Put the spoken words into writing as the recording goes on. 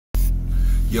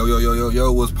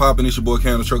Yo, what's poppin'? It's your boy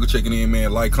Cam the Trucker checking in,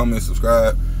 man. Like, comment,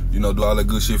 subscribe. You know, do all that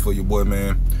good shit for your boy,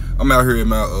 man. I'm out here at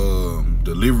my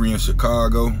delivery in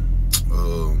Chicago.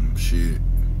 Shit.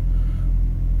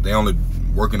 They only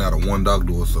working out of one dock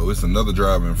door, so it's another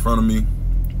driver in front of me.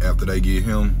 After they get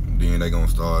him, then they gonna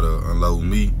start unloading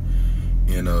me.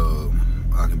 And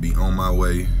I can be on my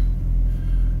way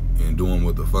and doing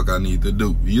what the fuck I need to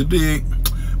do. You dig?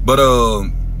 But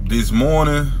this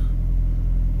morning,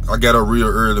 I got up real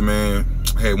early, man.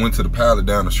 I had went to the pilot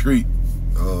down the street.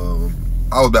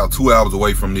 I was about 2 hours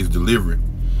away from this delivery.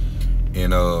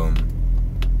 And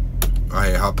I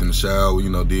had hopped in the shower, you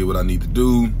know, did what I need to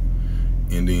do.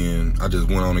 And then I just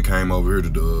went on and came over here to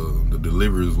the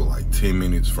deliveries were like 10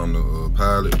 minutes from the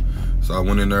pilot. So I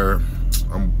went in there.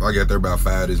 I got there about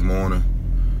 5 this morning.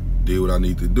 Did what I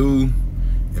need to do.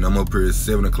 And I'm up here at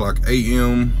 7 o'clock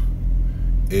a.m.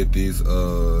 at this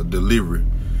delivery.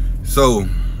 So,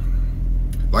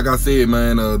 like I said,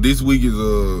 man, this week is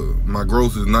my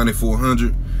gross is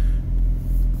 9,400.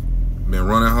 Been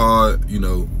running hard, you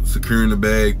know, securing the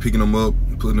bag, picking them up,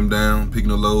 putting them down, picking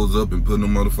the loads up, and putting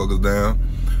them motherfuckers down.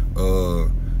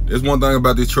 There's one thing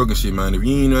about this trucking shit, man. If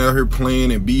you ain't out here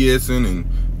playing and BSing and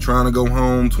trying to go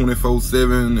home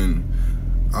 24/7 and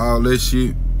all that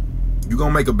shit, you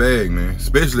gonna make a bag, man.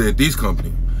 Especially at this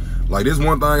company. Like, there's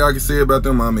one thing I can say about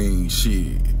them. I mean,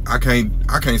 shit, I can't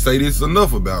say this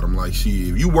enough about them. Like, shit,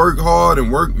 if you work hard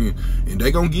and work, and they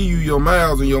gonna give you your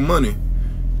miles and your money,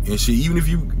 and shit, even if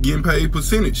you getting paid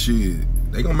percentage, shit,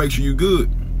 they gonna make sure you good.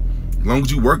 As long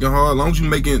as you working hard, as long as you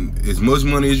making as much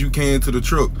money as you can to the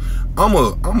truck. I'm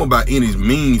a by any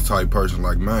means type person.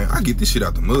 Like, man, I get this shit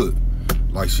out the mud.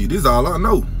 Like, shit, this is all I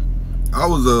know. I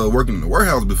was working in the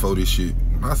warehouse before this shit.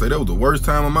 When I say that was the worst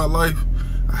time of my life,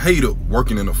 I hated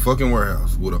working in a fucking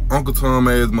warehouse with an Uncle Tom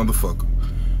ass motherfucker.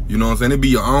 You know what I'm saying? It be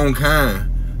your own kind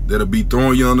that'll be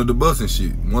throwing you under the bus and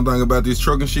shit. One thing about this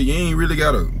trucking shit, you ain't really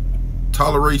gotta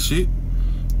tolerate shit.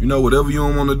 You know, whatever you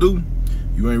don't want to do,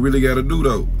 you ain't really gotta do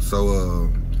though. So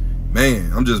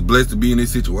man, I'm just blessed to be in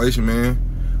this situation, man.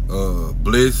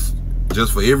 Blessed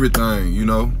just for everything, you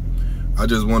know. I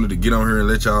just wanted to get on here and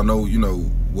let y'all know, you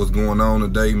know, what's going on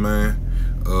today, man.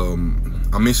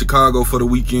 I'm in Chicago for the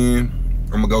weekend.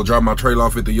 I'm gonna go drop my trailer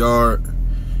off at the yard,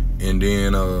 and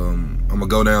then I'm gonna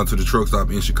go down to the truck stop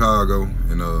in Chicago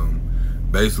and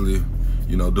basically,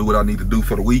 you know, do what I need to do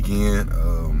for the weekend.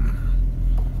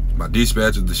 My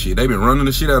dispatchers, the shit, they been running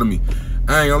the shit out of me.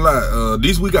 I ain't gonna lie,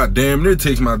 this week I damn near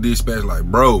text my dispatch like,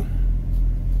 bro,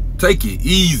 take it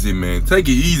easy, man. Take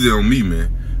it easy on me, man.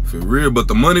 For real. But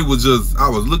the money was just, I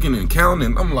was looking and counting,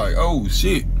 and I'm like, oh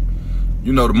shit.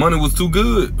 You know, the money was too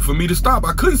good for me to stop.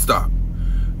 I couldn't stop.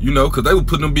 You know, because they were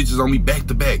putting them bitches on me back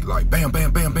to back. Like, bam,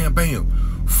 bam, bam, bam, bam.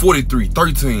 43,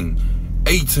 13,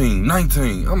 18,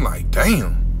 19. I'm like,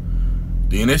 damn.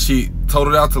 Then that shit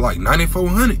totaled out to like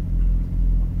 9,400.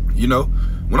 You know,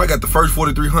 when I got the first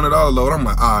 $4,300 load, I'm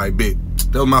like, all right, bet.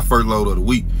 That was my first load of the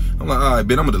week. I'm like, all right,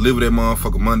 bet. I'm going to deliver that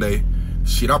motherfucker Monday.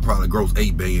 Shit, I probably gross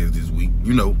 8 bands this week.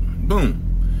 You know, boom.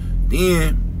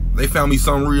 Then they found me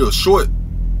something real short.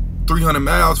 300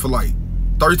 miles for like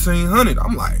 1,300.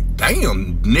 I'm like,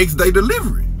 damn, next day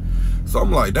delivery. So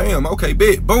I'm like, damn, okay,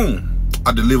 bet, boom.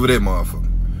 I delivered that motherfucker.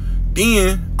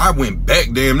 Then I went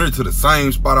back damn near to the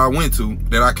same spot I went to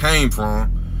that I came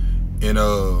from, and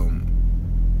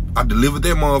I delivered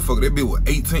that motherfucker. That bitch was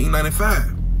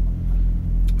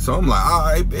 $1,895. So I'm like, all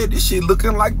right, bet, this shit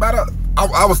looking like about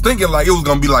I was thinking like it was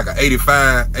gonna be like a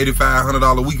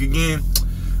 $8,500 week again,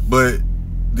 but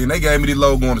then they gave me this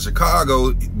load going to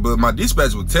Chicago. But my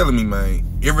dispatcher was telling me, man,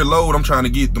 every load I'm trying to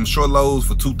get them short loads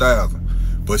for $2,000.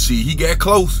 But shit, he got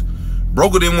close.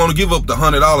 Broker didn't want to give up the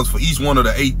 $100 for each one of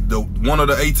the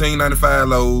 $1,895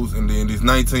 loads, and then this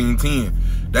 $1,910.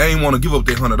 They ain't want to give up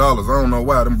that $100. I don't know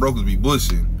why. Them brokers be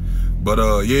bullshitting. But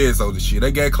yeah, so the shit,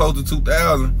 they got close to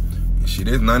 $2,000. And shit,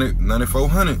 that's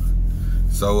 9,400.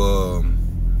 So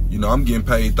you know, I'm getting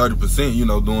paid 30%. You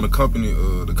know, doing the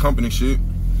company shit.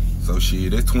 So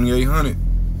shit, that's 2,800.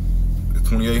 That's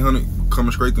 2,800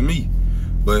 coming straight to me.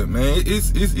 But man,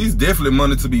 it's definitely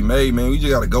money to be made, man. We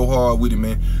just gotta go hard with it,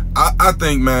 man. I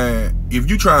think, man, if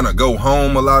you trying to go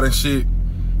home a lot and shit,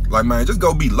 like, man, just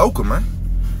go be local, man.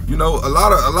 You know, a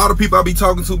lot of people I be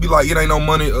talking to be like, it ain't no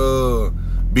money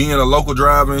being a local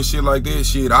driver and shit like that.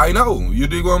 Shit, I know. You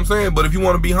dig what I'm saying? But if you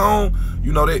want to be home,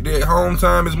 you know that home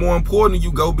time is more important.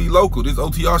 You go be local. This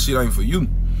OTR shit ain't for you.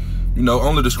 You know,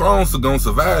 only the strongs are gonna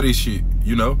survive this shit,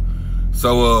 you know?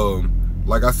 So,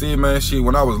 like I said, man, shit,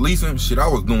 when I was leasing, shit, I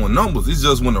was doing numbers. It's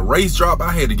just when the race dropped,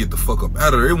 I had to get the fuck up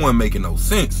out of there. It wasn't making no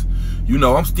sense. You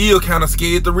know, I'm still kind of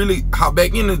scared to really hop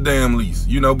back in this damn lease,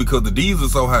 you know, because the D's are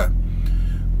so high.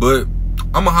 But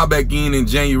I'm gonna hop back in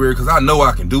January because I know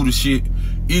I can do the shit.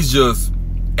 It's just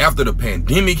after the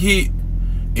pandemic hit,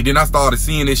 and then I started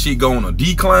seeing this shit go on a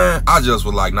decline, I just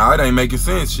was like, nah, it ain't making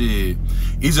sense, shit.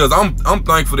 It's just, I'm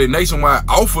thankful that Nationwide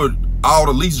offered all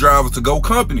the lease drivers to go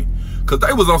company. Cause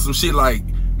they was on some shit like,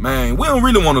 man, we don't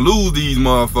really want to lose these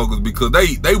motherfuckers because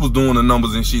they was doing the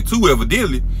numbers and shit too,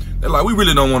 evidently. They're like, we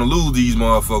really don't want to lose these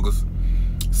motherfuckers.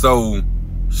 So,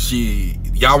 shit,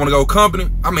 y'all want to go company?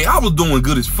 I mean, I was doing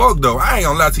good as fuck, though. I ain't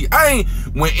gonna lie to you.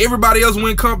 When everybody else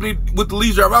went company with the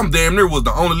lease driver, I'm damn near was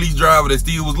the only lease driver that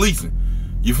still was leasing.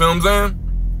 You feel what I'm saying?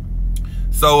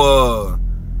 So,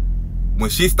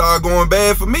 when shit started going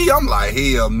bad for me, I'm like,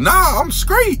 hell nah, I'm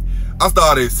straight. I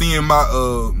started seeing my,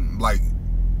 like,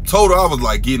 total, I was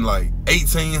like getting like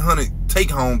 1,800 take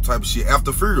home type of shit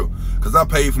after funeral. Cause I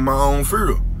paid for my own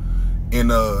funeral.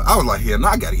 And I was like, hell nah,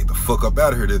 I gotta get the fuck up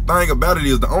out of here. The thing about it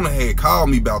is the owner had called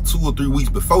me about 2 or 3 weeks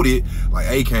before that. Like,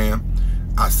 hey Cam,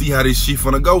 I see how this shit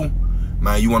finna go.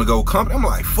 Man, you wanna go company? I'm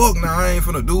like, fuck nah, I ain't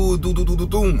finna do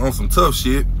on some tough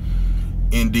shit.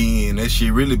 And then that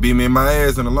shit really beat me in my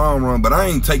ass in the long run. But I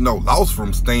ain't take no loss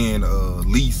from staying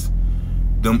lease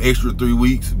them extra 3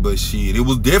 weeks. But shit, it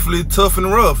was definitely tough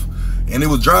and rough. And it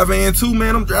was dry van too,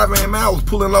 man. I'm driving van, man. I was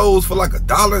pulling loads for like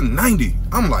 $1.90.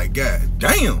 I'm like, god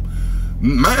damn.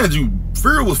 Mind you,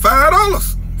 fuel was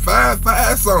 $5.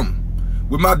 $5 something.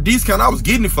 With my discount, I was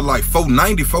getting it for like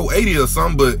 $4.90, $4.80 or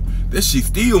something, but that shit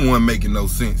still wasn't making no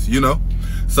sense, you know?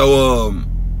 So,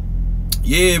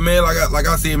 yeah, man, like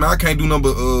I said, man, I can't do nothing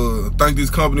but thank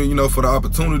this company, you know, for the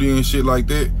opportunity and shit like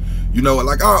that. You know,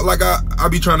 I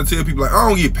be trying to tell people, like, I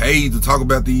don't get paid to talk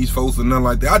about these folks or nothing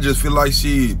like that. I just feel like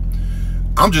shit,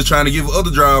 I'm just trying to give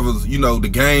other drivers, you know, the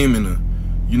game and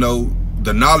you know,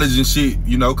 the knowledge and shit,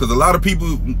 you know, because a lot of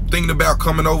people thinking about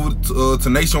coming over to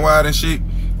Nationwide and shit,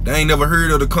 they ain't never heard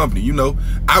of the company, you know.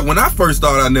 When I first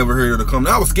started, I never heard of the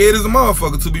company. I was scared as a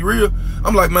motherfucker, to be real.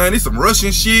 I'm like, man, it's some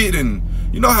Russian shit, and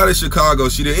you know how this Chicago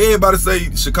shit is. Everybody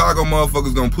say Chicago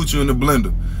motherfuckers gonna put you in the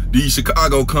blender. These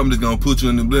Chicago companies gonna put you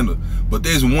in the blender. But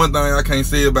there's one thing I can't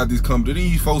say about this company.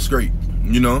 These folks straight,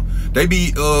 you know. They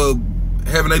be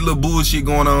having their little bullshit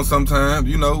going on sometimes,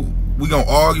 you know. We gonna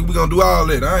argue, we gonna do all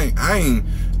that. I ain't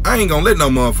gonna let no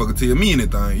motherfucker tell me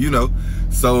anything, you know.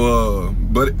 So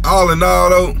but all in all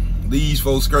though, these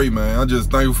folks straight, man. I'm just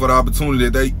thankful for the opportunity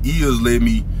that they let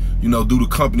me, you know, do the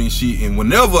company and shit. And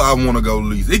whenever I wanna go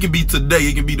lease, it can be today,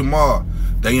 it can be tomorrow.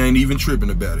 They ain't even tripping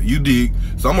about it. You dig?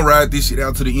 So I'm gonna ride this shit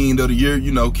out to the end of the year,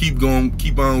 you know, keep on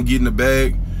getting the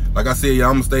bag. Like I said, y'all,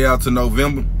 I'm gonna stay out to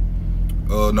November.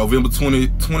 November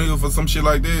 20th or some shit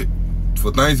like that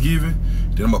for Thanksgiving.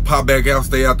 Then I'm gonna pop back out,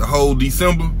 stay out the whole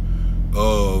December.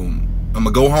 I'm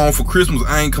gonna go home for Christmas.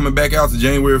 I ain't coming back out to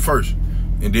January 1st.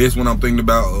 And that's when I'm thinking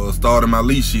about starting my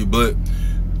lease shit. But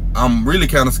I'm really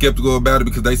kind of skeptical about it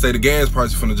because they say the gas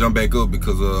price is finna jump back up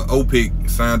because OPEC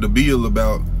signed a bill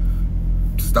about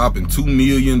stopping 2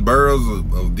 million barrels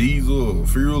of diesel or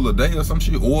fuel a day or some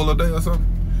shit, oil a day or something.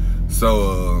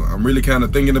 So I'm really kind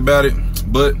of thinking about it.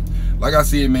 But like I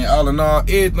said, man, all in all,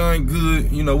 everything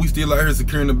good. You know, we still out here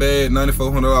securing the bag.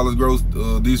 $9,400 gross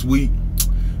this week.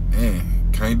 Man,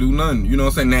 can't do nothing. You know what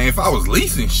I'm saying? Now, if I was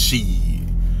leasing, shit,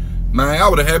 man, I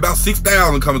would have had about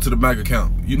 $6,000 coming to the bank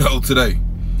account, you know, today.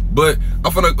 But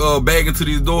I'm finna bag into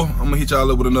this door. I'm gonna hit y'all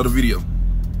up with another video.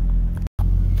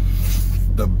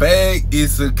 The bag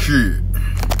is secured.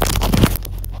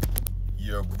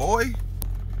 Your boy,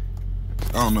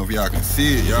 I don't know if y'all can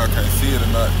see it. Y'all can't see it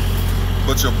or not.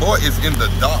 But your boy is in the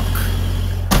dock.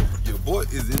 Your boy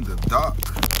is in the dock.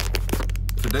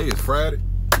 Today is Friday.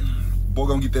 Boy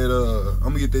gonna get that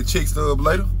I'm gonna get that check stub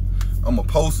later. I'm gonna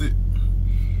post it.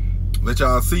 Let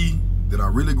y'all see that I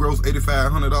really grossed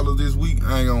 $8,500 this week.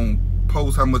 I ain't gonna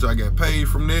post how much I got paid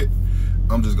from that.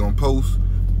 I'm just gonna post.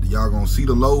 Y'all gonna see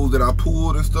the loads that I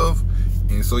pulled and stuff.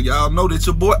 And so y'all know that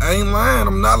your boy ain't lying.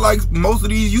 I'm not like most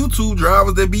of these YouTube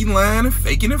drivers that be lying and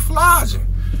faking and flogging.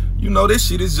 You know, that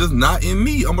shit is just not in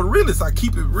me. I'm a realist. I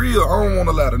keep it real. I don't want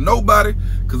to lie to nobody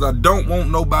because I don't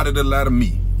want nobody to lie to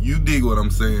me. You dig what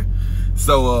I'm saying?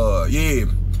 So, yeah,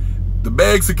 the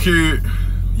bag secured.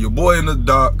 Your boy in the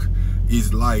dock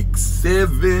is like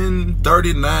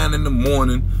 7:39 in the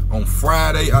morning on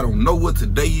Friday. I don't know what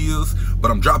today is,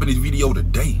 but I'm dropping this video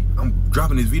today. I'm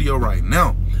dropping this video right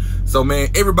now. So, man,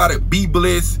 everybody be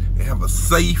blessed and have a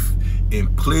safe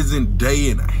and pleasant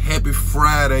day and a happy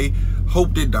Friday.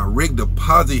 Hope that direct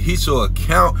deposit hits your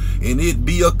account and it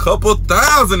be a couple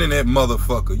thousand in that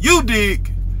motherfucker. You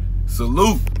dig?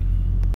 Salute.